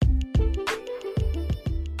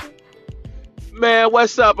Man,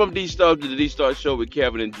 what's up? I'm D Star to the D Star Show with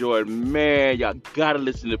Kevin and Jordan. Man, y'all gotta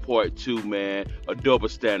listen to part two, man. Of Double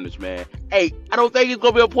Standards, man. Hey, I don't think it's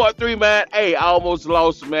gonna be a part three, man. Hey, I almost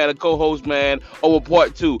lost, man, a co-host, man, over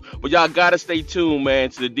part two. But y'all gotta stay tuned, man,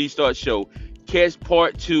 to the D Star Show. Catch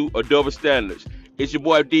part two of Double Standards. It's your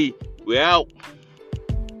boy D. We out.